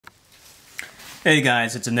Hey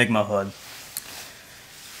guys, it's Enigma Hood.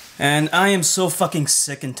 And I am so fucking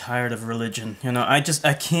sick and tired of religion. You know, I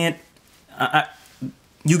can't...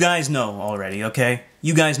 you guys know already, okay?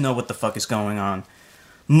 You guys know what the fuck is going on.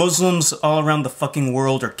 Muslims all around the fucking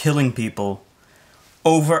world are killing people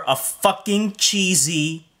over a fucking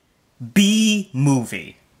cheesy B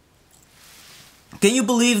movie. Can you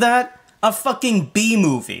believe that? A fucking B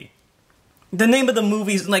movie. The name of the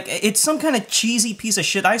movie is like, it's some kind of cheesy piece of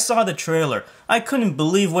shit. I saw the trailer. I couldn't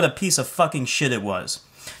believe what a piece of fucking shit it was.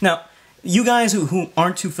 Now, you guys who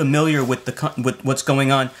aren't too familiar with what's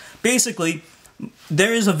going on, basically,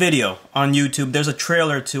 there is a video on YouTube. There's a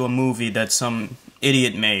trailer to a movie that some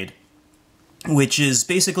idiot made, which is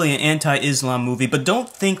basically an anti-Islam movie. But don't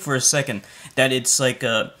think for a second that it's like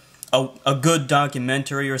a good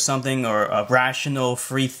documentary or something, or a rational,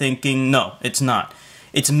 free-thinking. No, it's not.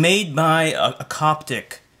 It's made by a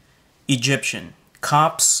Coptic Egyptian.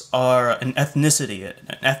 Copts are an ethnicity,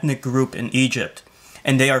 an ethnic group in Egypt,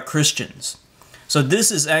 and they are Christians. So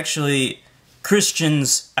this is actually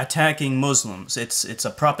Christians attacking Muslims. It's a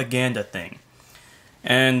propaganda thing.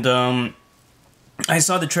 And I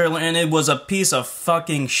saw the trailer and it was a piece of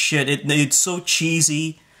fucking shit. It's so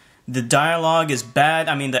cheesy. The dialogue is bad.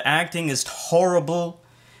 I mean, the acting is horrible.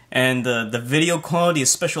 And the video quality,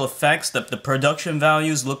 special effects, the production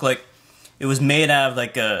values look like it was made out of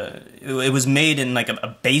like it was made in like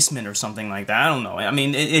a basement or something like that. I don't know. I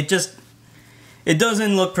mean, it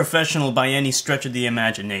doesn't look professional by any stretch of the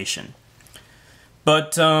imagination.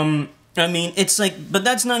 But I mean, it's like, but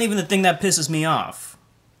that's not even the thing that pisses me off.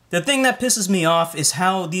 The thing that pisses me off is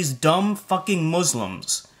how these dumb fucking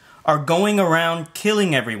Muslims are going around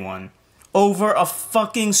killing everyone over a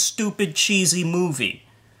fucking stupid cheesy movie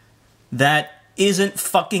that isn't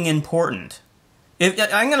fucking important.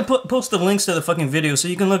 I'm gonna post the links to the fucking video so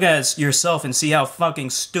you can look at it yourself and see how fucking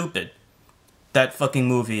stupid that fucking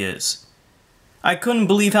movie is. I couldn't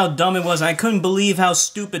believe how dumb it was, and I couldn't believe how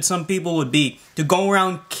stupid some people would be to go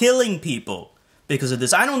around killing people because of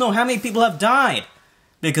this. I don't know how many people have died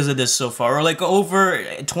because of this so far, or like over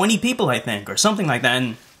 20 people, I think, or something like that,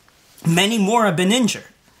 and many more have been injured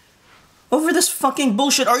over this fucking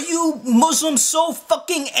bullshit. Are you Muslims so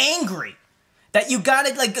fucking angry that you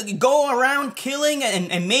gotta like go around killing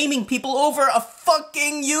and maiming people over a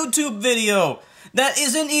fucking YouTube video that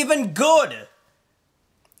isn't even good?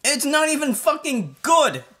 It's not even fucking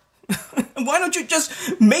good. Why don't you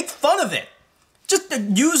just make fun of it? Just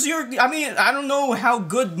use your... I mean, I don't know how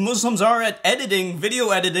good Muslims are at editing,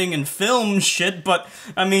 video editing and film shit, but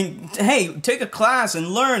I mean, hey, take a class and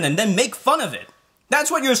learn and then make fun of it. That's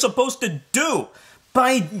what you're supposed to do.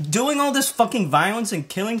 By doing all this fucking violence and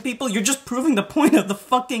killing people, you're just proving the point of the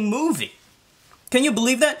fucking movie. Can you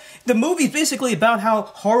believe that? The movie's basically about how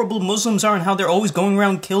horrible Muslims are and how they're always going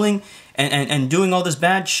around killing and doing all this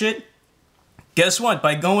bad shit. Guess what?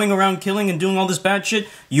 By going around killing and doing all this bad shit,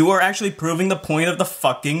 you are actually proving the point of the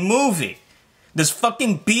fucking movie. This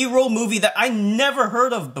fucking B-roll movie that I never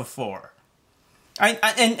heard of before. And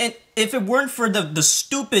if it weren't for the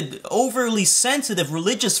stupid, overly sensitive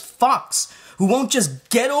religious fucks who won't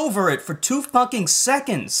just get over it for 2 fucking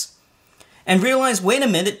seconds and realize, wait a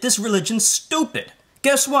minute, this religion's stupid.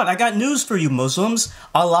 Guess what? I got news for you, Muslims.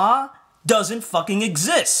 Allah doesn't fucking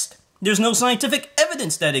exist. There's no scientific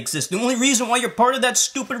evidence that exists. The only reason why you're part of that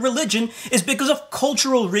stupid religion is because of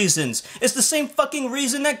cultural reasons. It's the same fucking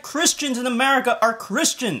reason that Christians in America are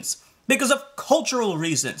Christians. Because of cultural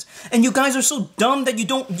reasons. And you guys are so dumb that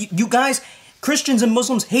you guys, Christians and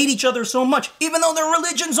Muslims, hate each other so much, even though their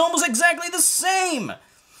religion's almost exactly the same.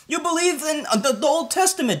 You believe in the Old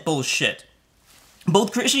Testament bullshit.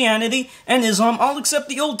 Both Christianity and Islam all accept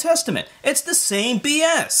the Old Testament. It's the same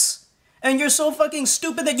BS. And you're so fucking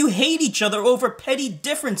stupid that you hate each other over petty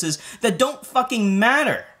differences that don't fucking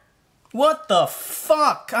matter. What the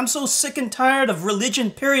fuck? I'm so sick and tired of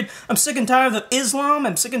religion, period. I'm sick and tired of Islam.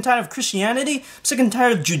 I'm sick and tired of Christianity. I'm sick and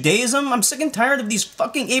tired of Judaism. I'm sick and tired of these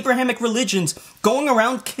fucking Abrahamic religions going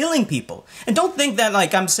around killing people. And don't think that,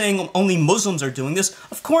 like, I'm saying only Muslims are doing this.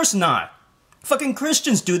 Of course not. Fucking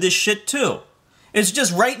Christians do this shit too. It's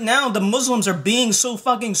just right now the Muslims are being so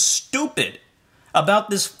fucking stupid about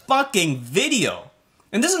this fucking video.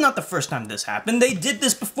 And this is not the first time this happened. They did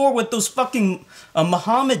this before with those fucking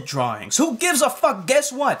Muhammad drawings. Who gives a fuck?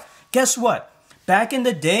 Guess what? Guess what? Back in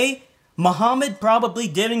the day, Muhammad probably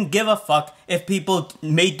didn't give a fuck if people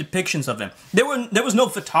made depictions of him. There was no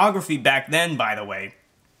photography back then, by the way.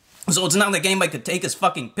 So it's not like anybody could take his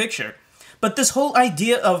fucking picture. But this whole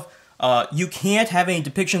idea of you can't have any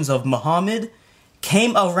depictions of Muhammad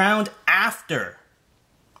came around after.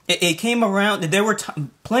 It came around. There were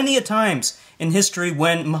plenty of times in history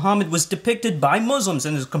when Muhammad was depicted by Muslims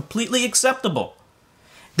and is completely acceptable.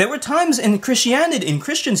 There were times in Christianity, in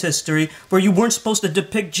Christians' history, where you weren't supposed to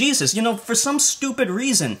depict Jesus. You know, for some stupid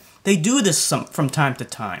reason, they do this from time to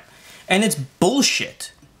time. And it's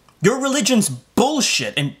bullshit. Your religion's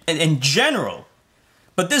bullshit in general.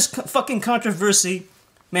 But this fucking controversy,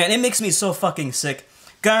 man, it makes me so fucking sick.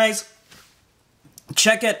 Guys,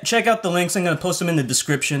 check out the links. I'm going to post them in the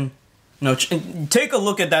description. You know, take a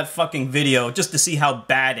look at that fucking video just to see how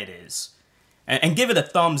bad it is. And give it a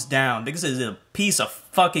thumbs down, because it is a piece of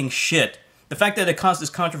fucking shit. The fact that it caused this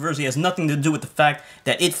controversy has nothing to do with the fact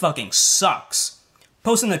that it fucking sucks.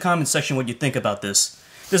 Post in the comment section what you think about this.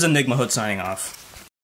 This is Enigma Hood signing off.